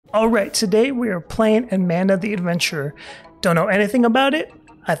Alright, today we are playing Amanda the Adventurer. Don't know anything about it.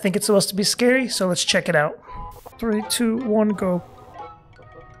 I think it's supposed to be scary, so let's check it out. 3, 2, 1, go.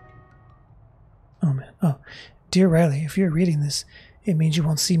 Oh man, oh. Dear Riley, if you're reading this, it means you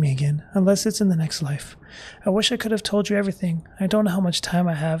won't see me again, unless it's in the next life. I wish I could have told you everything. I don't know how much time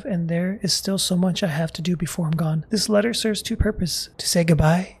I have, and there is still so much I have to do before I'm gone. This letter serves two purposes: to say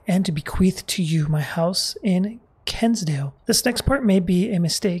goodbye, and to bequeath to you my house in Kensdale. This next part may be a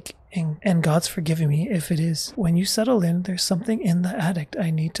mistake, and God's forgiving me if it is. When you settle in, there's something in the attic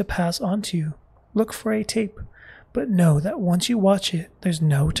I need to pass on to you. Look for a tape, but know that once you watch it, there's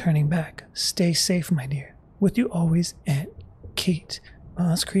no turning back. Stay safe, my dear. With you always, Aunt Kate. Oh,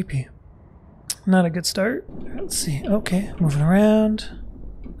 that's creepy. Not a good start. Let's see. Okay, moving around.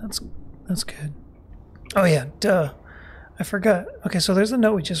 That's good. Oh yeah, duh. I forgot. Okay, so there's the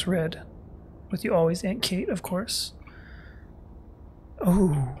note we just read. With you always, Aunt Kate, of course.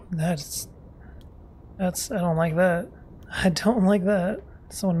 Oh, that's I don't like that. I don't like that.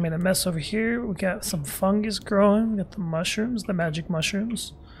 Someone made a mess over here. We got some fungus growing. We got the mushrooms, the magic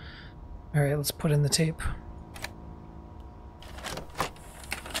mushrooms. All right, let's put in the tape.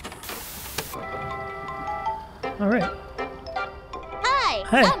 All right.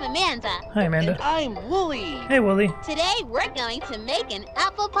 Hi. I'm Amanda. Hi, Amanda. And I'm Wooly. Hey, Wooly. Today we're going to make an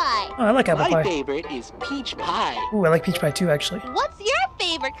apple pie. Oh, I like apple pie. My favorite is peach pie. Ooh, I like peach pie too, actually. What's your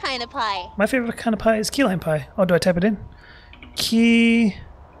favorite kind of pie? My favorite kind of pie is key lime pie. Oh, do I type it in? Key...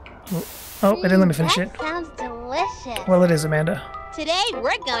 Oh, it didn't let me finish it. That sounds delicious. Well, it is, Amanda. Today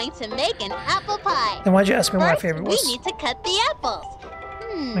we're going to make an apple pie. Then why'd you ask me what my First, favorite was? we need to cut the apples.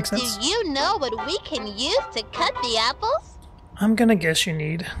 Makes sense. Do you know what we can use to cut the apples? I'm gonna guess you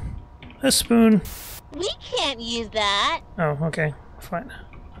need a spoon. We can't use that. Oh, okay. Fine.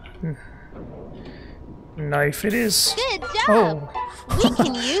 Knife it is. Good job. Oh. We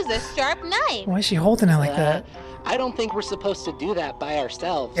can use a sharp knife. Why is she holding it like that? I don't think we're supposed to do that by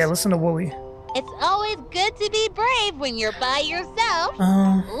ourselves. Yeah, listen to Wooly. It's always good to be brave when you're by yourself.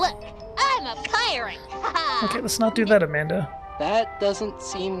 Look, I'm a pirate. Okay, let's not do that, Amanda. That doesn't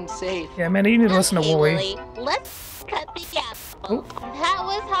seem safe. Yeah, Amanda, you need to listen to Okay, Wooly. Willy, let's cut the apple. Oh. That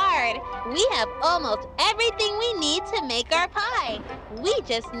was hard. We have almost everything we need to make our pie. We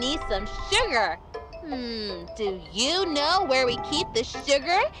just need some sugar. Do you know where we keep the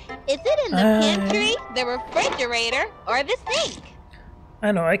sugar? Is it in the pantry, the refrigerator, or the sink?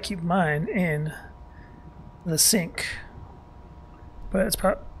 I know, I keep mine in the sink. But it's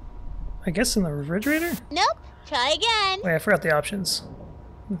I guess in the refrigerator? Nope. Try again. Wait, I forgot the options.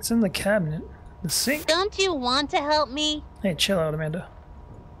 It's in the cabinet. The sink? Don't you want to help me? Hey, chill out, Amanda.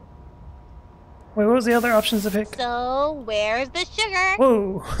 Wait, what was the other options to pick? So, where's the sugar?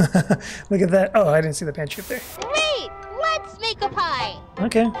 Whoa! Look at that. Oh, I didn't see the pantry up there. Great! Let's make a pie.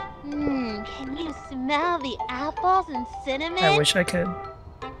 Okay. Can you smell the apples and cinnamon? I wish I could.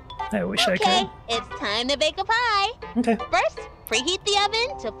 I wish I could. Okay, it's time to bake a pie. Okay. First, preheat the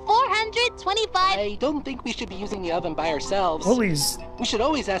oven to 425. I don't think we should be using the oven by ourselves. Wooly's We should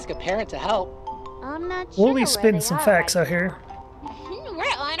always ask a parent to help. I'm not sure. Wooly's spitting some facts out here. We're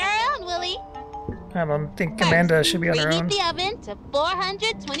on our own, Willy. I don't think Amanda should be on her own. Preheat the oven to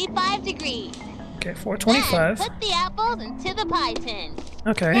 425 degrees. Okay, 425. Then put the apples into the pie tin.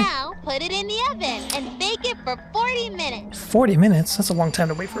 Okay. Now put it in the oven and bake it for 40 minutes. 40 minutes? That's a long time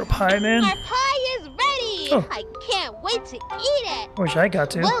to wait for a pie, man. Our pie is ready. Oh. I can't wait to eat it. Wish I got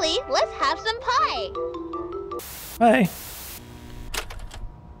to. Willy, let's have some pie. Bye.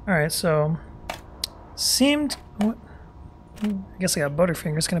 Alright, so... Seemed... What? I guess I got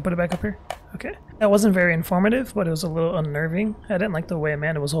butterfingers. Can I put it back up here? Okay. That wasn't very informative, but it was a little unnerving. I didn't like the way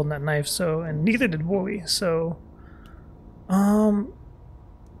Amanda was holding that knife, so... And neither did Wooly, so... Oh.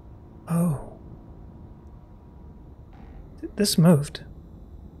 This moved.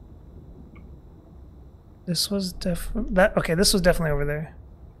 This was definitely... Okay, this was definitely over there.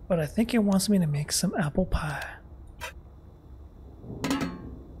 But I think it wants me to make some apple pie.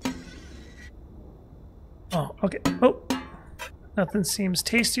 Oh, okay. Oh! Nothing seems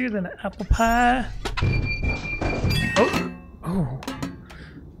tastier than an apple pie. Oh! Oh!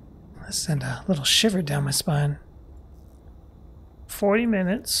 That sent a little shiver down my spine. 40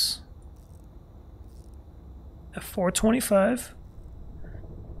 minutes. At 425.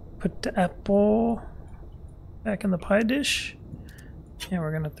 Put the apple back in the pie dish. And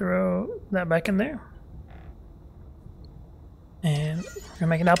we're gonna throw that back in there. And we're gonna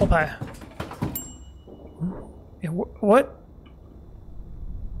make an apple pie. Yeah, what?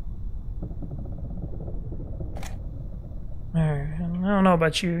 Alright, I don't know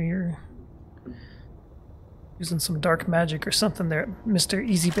about you. Using some dark magic or something there, Mr.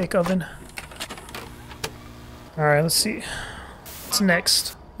 Easy Bake Oven. Alright, let's see. What's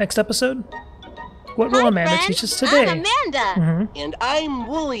next? Next episode? What will Hi, Amanda friends. teach us today? I'm Amanda. And I'm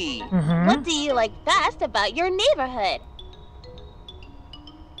Wooly. What do you like best about your neighborhood?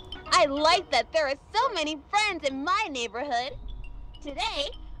 I like that there are so many friends in my neighborhood. Today,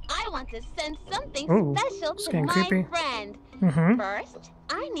 I want to send something Ooh, special it's to getting my creepy. friend. First,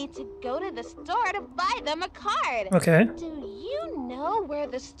 I need to go to the store to buy them a card. Okay. Do you know where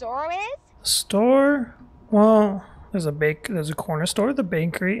the store is? Store? Well, there's a corner store, the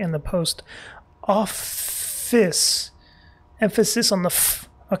bakery, and the post office. Emphasis on the f.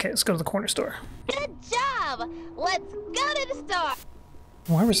 Okay, let's go to the corner store. Good job! Let's go to the store.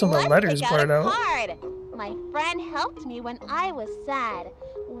 Why were some of the letters Let's pick out blurred a out? card. My friend helped me when I was sad.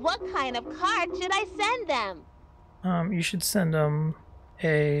 What kind of card should I send them? You should send them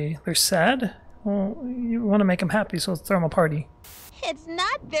they're sad? Well, you want to make them happy, so let's throw them a party. It's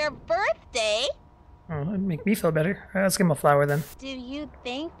not their birthday. Oh, it'd make me feel better. All right, let's give them a flower then. Do you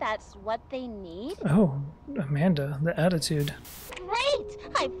think that's what they need? Oh, Amanda, the attitude. Great!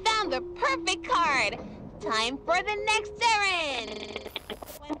 I found the perfect card. Time for the next errand.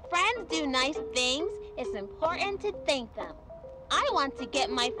 When friends do nice things, it's important to thank them. I want to get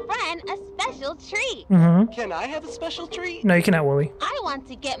my friend a special treat. Can I have a special treat? No, you cannot, Wooly. I want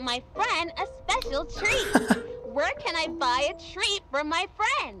to get my friend a special treat. Where can I buy a treat for my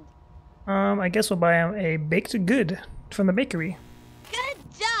friend? I guess we'll buy him a baked good from the bakery. Good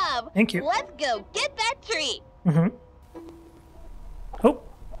job. Thank you. Let's go get that treat. Oh,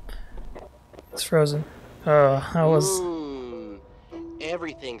 it's frozen. I was.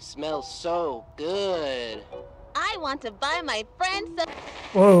 Everything smells so good. I want to buy my friend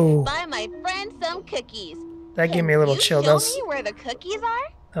Whoa, some cookies. that gave me a little Can chill. you That show me where the cookies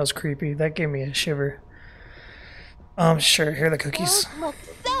are? was creepy. That gave me a shiver. Sure. Here are the cookies. Those look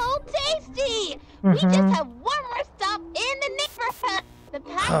so tasty. We just have one more stop in the neighborhood. The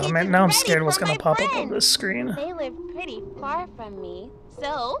package Oh man, is now I'm ready scared what's for gonna my pop up on friend. this screen. They live pretty far from me,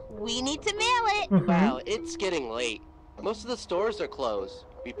 so we need to mail it. Wow, it's getting late. Most of the stores are closed.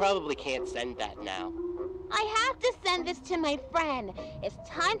 We probably can't send that now. I have to send this to my friend. It's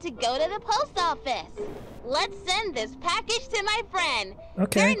time to go to the post office. Let's send this package to my friend.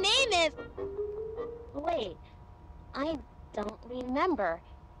 Okay. Their name is... Wait, I don't remember.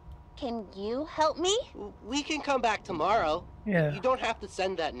 Can you help me? We can come back tomorrow. Yeah. You don't have to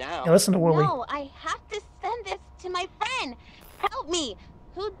send that now. Yeah, listen to Wooly. No, I have to send this to my friend. Help me.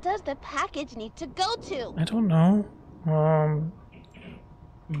 Who does the package need to go to? I don't know.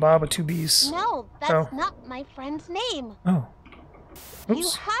 Bob with two B's. No, that's Oh. not my friend's name. Oh. You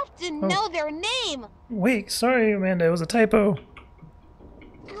Oops. have to know their name. Wait, sorry, Amanda. It was a typo.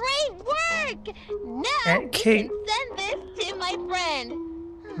 Great work! Now Aunt we Kate. can send this to my friend.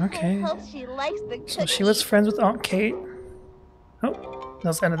 Okay. I hope she likes the cookies. So she was friends with Aunt Kate. Oh,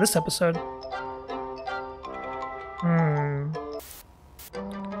 that's the end of this episode.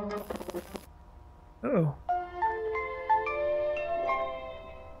 Uh-oh.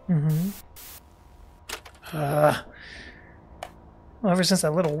 Well, ever since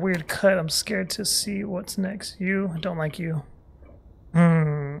that little weird cut, I'm scared to see what's next. You? I don't like you.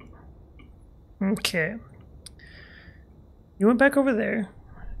 Okay. You went back over there.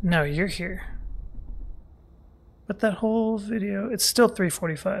 No, you're here. But that whole video, it's still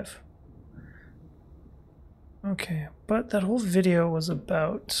 3:45. Okay, but that whole video was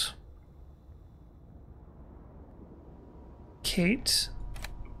about Kate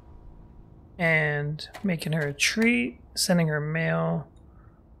and making her a treat, sending her mail.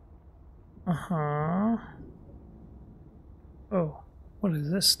 Oh, what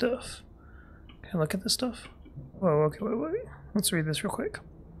is this stuff? Can I look at this stuff? Whoa, okay, wait. Let's read this real quick.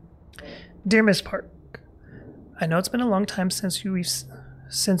 Dear Miss Park, I know it's been a long time since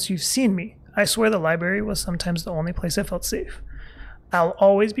you've seen me. I swear the library was sometimes the only place I felt safe. I'll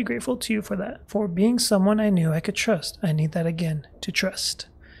always be grateful to you for that, for being someone I knew I could trust. I need that again, to trust.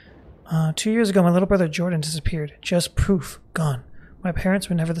 2 years ago, my little brother Jordan disappeared. Just proof, gone. My parents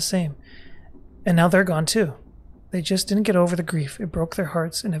were never the same. And now they're gone too. They just didn't get over the grief. It broke their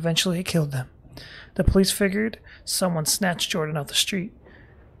hearts, and eventually it killed them. The police figured someone snatched Jordan off the street.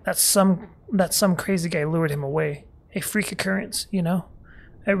 That some crazy guy lured him away. A freak occurrence, you know?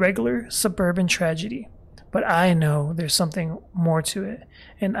 A regular suburban tragedy. But I know there's something more to it.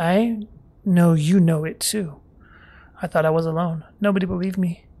 And I know you know it too. I thought I was alone. Nobody believed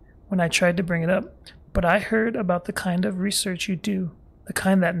me when I tried to bring it up. But I heard about the kind of research you do. The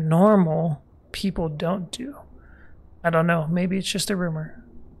kind that normal people don't do. I don't know. Maybe it's just a rumor.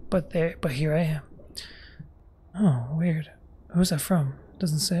 But here I am. Oh, weird. Who's that from?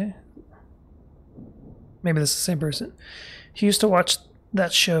 Doesn't say. Maybe this is the same person. He used to watch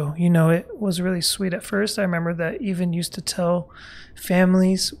that show. You know, it was really sweet at first. I remember that even used to tell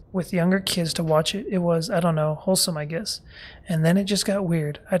families with younger kids to watch it. It was, I don't know, wholesome, I guess. And then it just got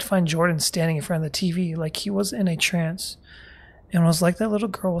weird. I'd find Jordan standing in front of the TV like he was in a trance. And it was like that little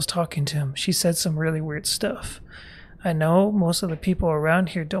girl was talking to him. She said some really weird stuff. I know most of the people around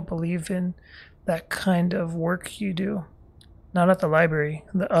here don't believe in that kind of work you do. Not at the library,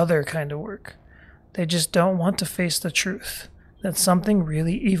 the other kind of work. They just don't want to face the truth that something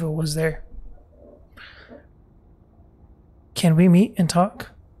really evil was there. Can we meet and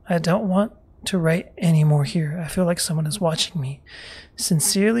talk? I don't want to write anymore here. I feel like someone is watching me.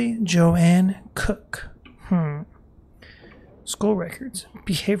 Sincerely, Joanne Cook. School records.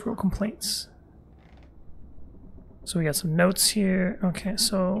 Behavioral complaints. So we got some notes here. Okay,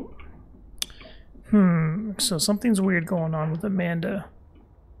 so... So something's weird going on with Amanda.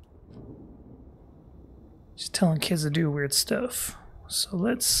 She's telling kids to do weird stuff. So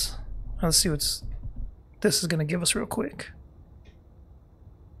let's see what's this is gonna give us real quick.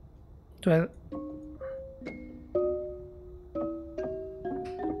 I'm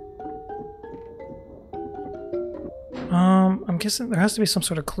guessing there has to be some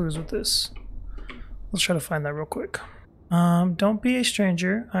sort of clues with this. Let's try to find that real quick. Don't be a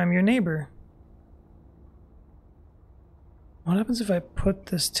stranger. I'm your neighbor. What happens if I put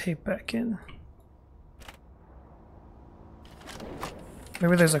this tape back in?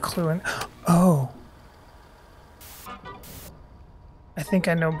 Maybe there's a clue in. Oh. I think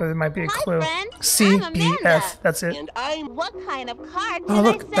I know, but there might be a clue. CBF. That's it. And I'm... What kind of card did Oh,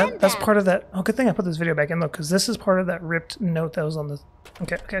 look, I send that's them? part of that. Oh, good thing I put this video back in, look, because this is part of that ripped note that was on the.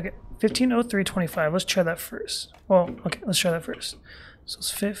 Okay. 150325. Let's try that first. Well, okay, let's try that first. So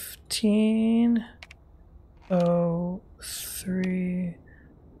it's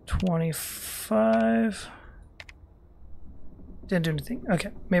 150325. Didn't do anything. Okay,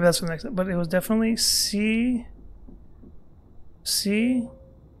 maybe that's for the next one. But it was definitely C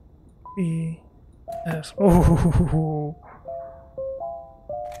B F. Oh.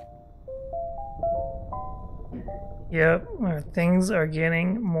 Yep, things are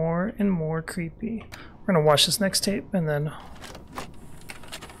getting more and more creepy. We're gonna watch this next tape and then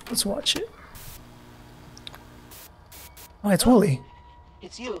let's watch it. Oh, it's Wooly.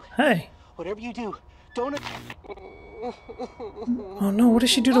 It's you. Hey. Whatever you do, don't... Oh no, what did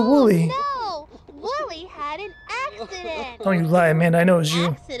she do to Wooly? No! Wooly had an accident! Don't you lie, man. I know it's you.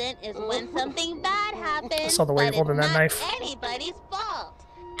 Accident is when something bad happens, I saw the way you're holding that knife. Anybody's fault.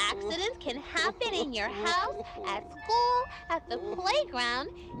 Accidents can happen in your house, at school, at the playground.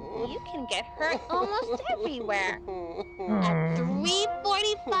 You can get hurt almost everywhere. At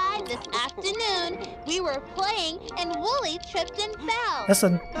 3:45 this afternoon, we were playing and Wooly tripped and fell. That's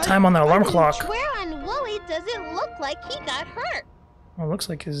the time on the alarm clock. Where on Wooly does it look like he got hurt? Well, it looks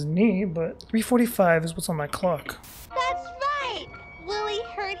like his knee, but 3:45 is what's on that clock. That's right. Willie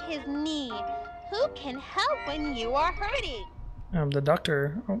hurt his knee. Who can help when you are hurting? The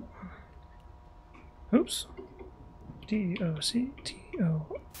doctor. Oh. Oops. D-O-C-T-O.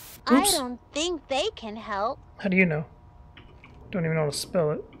 I Oops. don't think they can help. How do you know? Don't even know how to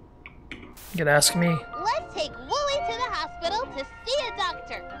spell it. You gotta ask me. Let's take Wooly to the hospital to see a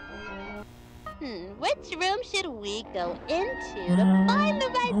doctor. Which room should we go into to find the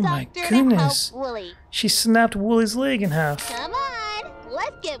right doctor to help Wooly? She snapped Wooly's leg in half. Come on,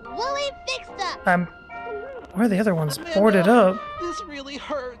 let's get Wooly fixed up. Where are the other ones? Amanda, Boarded up. This really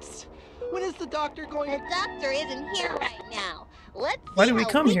hurts. When is the doctor going The to... doctor isn't here right now. Let's Why see did we how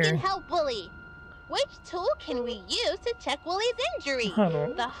come we here? can help Wooly. Which tool can we use to check Wooly's injury? I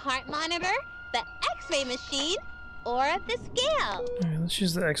don't- The heart monitor, the x-ray machine, or the scale? Alright, let's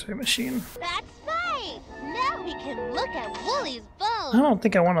use the x-ray machine. That's right. Now we can look at Wooly's bones. I don't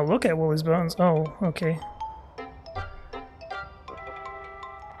think I want to look at Wooly's bones. Oh, okay.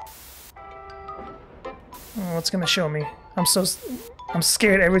 Oh, what's gonna show me? I'm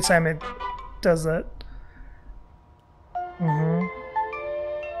scared every time it does that.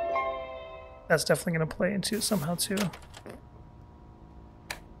 That's definitely gonna play into it somehow too.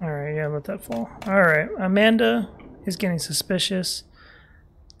 Alright, yeah, let that fall. Alright, Amanda is getting suspicious.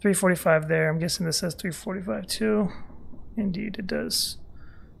 3:45 there. I'm guessing this says 3:45 too. Indeed, it does.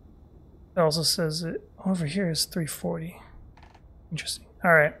 It also says it over here is 3:40. Interesting.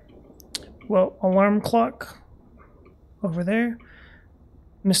 Alright. Well, alarm clock over there.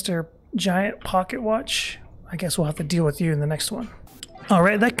 Mr. Giant Pocket Watch. I guess we'll have to deal with you in the next one.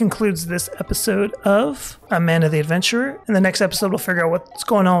 Alright, that concludes this episode of Amanda the Adventurer. In the next episode, we'll figure out what's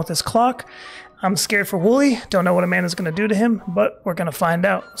going on with this clock. I'm scared for Wooly. Don't know what Amanda's going to do to him, but we're going to find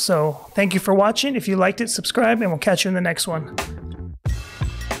out. So thank you for watching. If you liked it, subscribe, and we'll catch you in the next one.